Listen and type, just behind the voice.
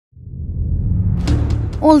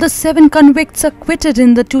All the 7 convicts acquitted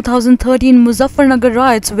in the 2013 Muzaffarnagar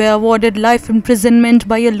riots were awarded life imprisonment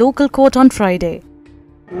by a local court on Friday.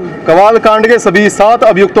 Kawal कांड के सभी 7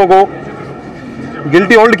 अभियुक्तों को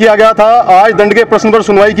guilty hold किया गया था। आज दंड के प्रश्न पर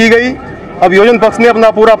सुनवाई की गई। अभियोजन पक्ष ने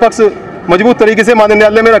अपना पूरा पक्ष मजबूत तरीके से माननीय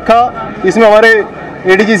न्यायालय में रखा। इसमें हमारे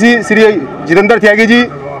एडीजीसी श्री जितेंद्र त्यागी जी,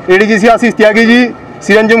 एडीजीसी आशीष त्यागी जी,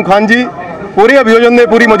 श्री अंजुम खान जी, पूरे अभियोजन ने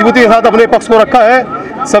पूरी मजबूती के साथ अपने पक्ष को रखा है।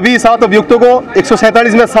 सभी 7 अभियुक्तों को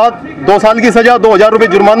 147 में 2 साल की सजा, 2000 रुपये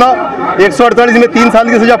जुर्माना, 148 में 3 साल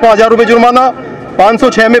की सजा, 5000 रुपये जुर्माना,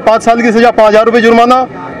 506 में 5 साल की सजा, 5000 रुपये जुर्माना,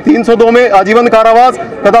 302 में आजीवन कारावास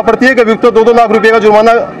तथा प्रत्येक अभियुक्त 2-2 लाख रुपये का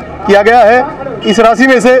जुर्माना किया गया है। इस राशि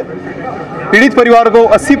में से पीड़ित परिवार को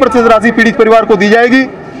 80% राशि पीड़ित परिवार को दी जाएगी।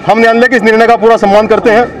 हम न्यायालय के इस निर्णय का पूरा सम्मान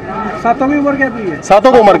करते हैं। 7 की उम्र क्या है?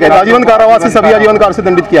 7 को उम्र कैद, आजीवन कारावास से सभी आजीवन कारावास से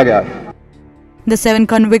दंडित किया गया है। The 7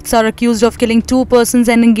 convicts are accused of killing 2 persons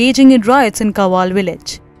and engaging in riots in Kawal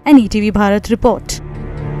village. An ETV Bharat report.